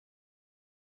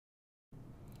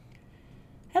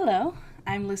Hello,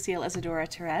 I'm Lucille Isadora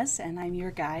Therese, and I'm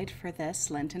your guide for this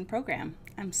Lenten program.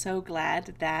 I'm so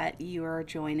glad that you are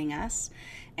joining us,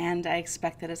 and I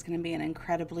expect that it's going to be an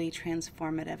incredibly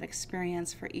transformative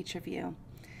experience for each of you.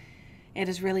 It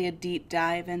is really a deep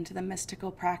dive into the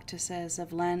mystical practices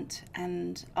of Lent,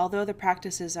 and although the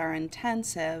practices are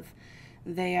intensive,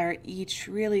 they are each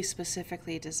really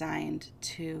specifically designed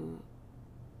to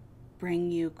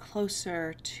bring you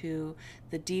closer to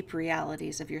the deep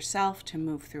realities of yourself, to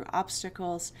move through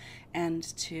obstacles,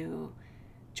 and to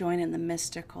join in the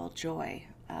mystical joy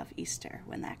of Easter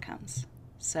when that comes.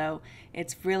 So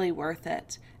it's really worth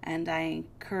it, and I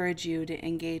encourage you to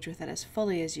engage with it as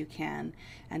fully as you can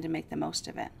and to make the most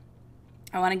of it.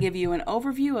 I want to give you an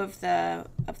overview of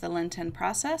the Lenten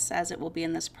process as it will be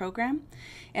in this program.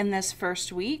 In this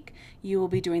first week, you will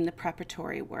be doing the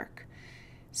preparatory work.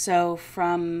 So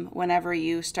from whenever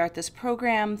you start this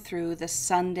program through the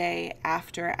Sunday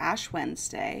after Ash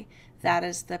Wednesday, that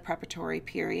is the preparatory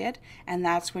period, and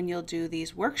that's when you'll do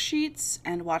these worksheets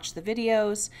and watch the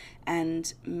videos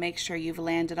and make sure you've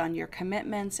landed on your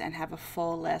commitments and have a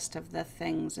full list of the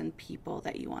things and people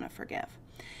that you want to forgive.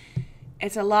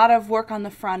 It's a lot of work on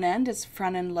the front end. It's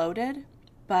front end loaded,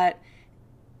 but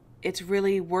it's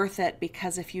really worth it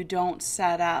because if you don't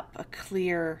set up a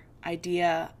clear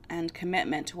idea and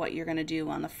commitment to what you're going to do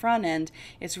on the front end,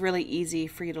 it's really easy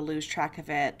for you to lose track of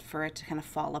it, for it to kind of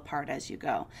fall apart as you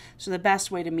go. So the best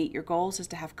way to meet your goals is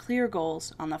to have clear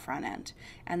goals on the front end,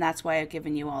 and that's why I've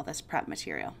given you all this prep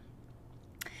material.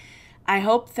 I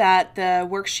hope that the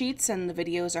worksheets and the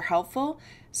videos are helpful.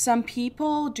 Some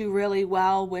people do really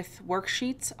well with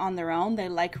worksheets on their own. They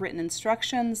like written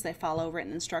instructions. They follow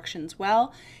written instructions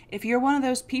well. If you're one of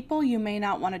those people, you may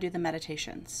not want to do the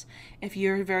meditations. If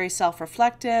you're very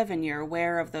self-reflective and you're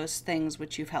aware of those things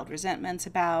which you've held resentments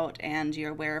about, and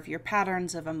you're aware of your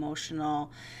patterns of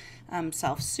emotional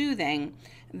self-soothing,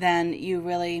 then you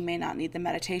really may not need the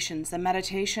meditations. The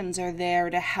meditations are there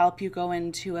to help you go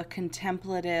into a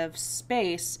contemplative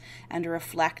space and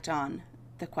reflect on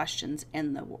the questions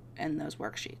in those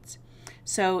worksheets.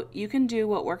 So you can do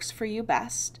what works for you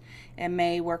best. It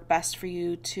may work best for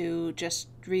you to just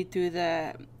read through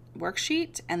the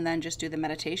worksheet and then just do the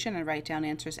meditation and write down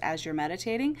answers as you're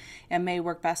meditating. It may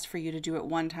work best for you to do it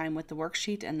one time with the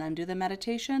worksheet and then do the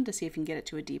meditation to see if you can get it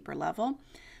to a deeper level.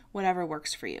 Whatever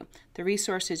works for you. The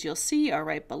resources you'll see are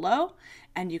right below,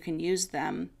 and you can use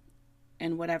them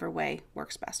in whatever way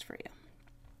works best for you.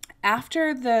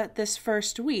 After this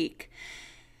first week,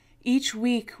 each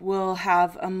week we'll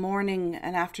have a morning,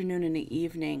 an afternoon, and an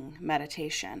evening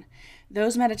meditation.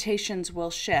 Those meditations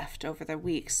will shift over the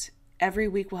weeks. Every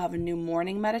week we'll have a new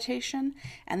morning meditation,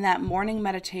 and that morning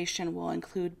meditation will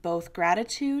include both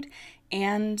gratitude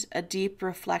and a deep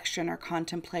reflection or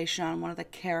contemplation on one of the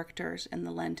characters in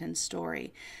the Lenten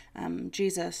story.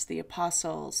 Jesus, the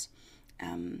apostles,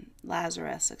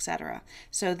 Lazarus, etc.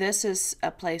 So this is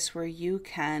a place where you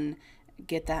can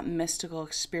get that mystical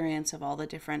experience of all the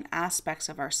different aspects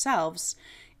of ourselves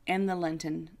in the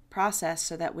Lenten process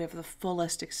so that we have the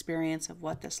fullest experience of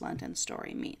what this Lenten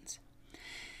story means.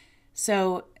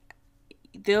 So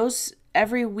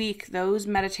every week, those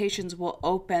meditations will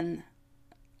open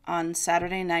on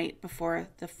Saturday night before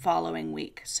the following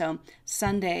week. So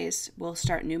Sundays, we'll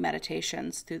start new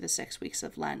meditations through the 6 weeks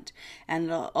of Lent. And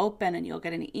it'll open and you'll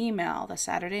get an email the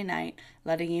Saturday night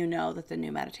letting you know that the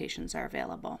new meditations are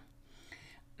available.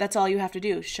 That's all you have to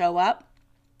do. Show up,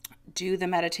 do the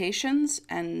meditations,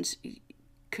 and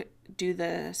do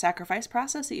the sacrifice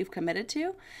process that you've committed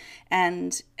to.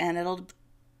 And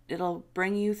it'll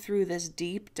bring you through this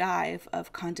deep dive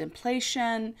of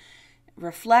contemplation,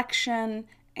 reflection,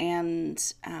 and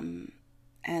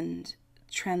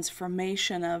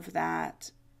transformation of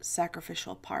that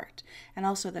sacrificial part, and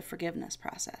also the forgiveness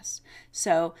process.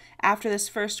 So after this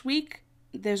first week,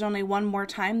 there's only one more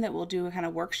time that we'll do a kind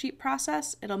of worksheet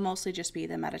process. It'll mostly just be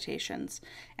the meditations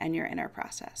and your inner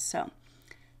process. So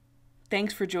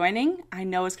thanks for joining. I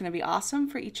know it's going to be awesome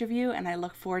for each of you, and I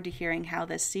look forward to hearing how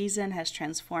this season has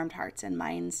transformed hearts and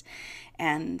minds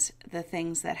and the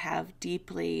things that have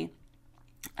deeply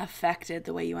affected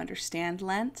the way you understand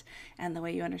Lent and the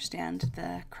way you understand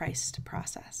the Christ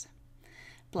process.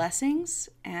 Blessings,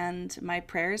 and my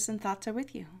prayers and thoughts are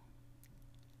with you.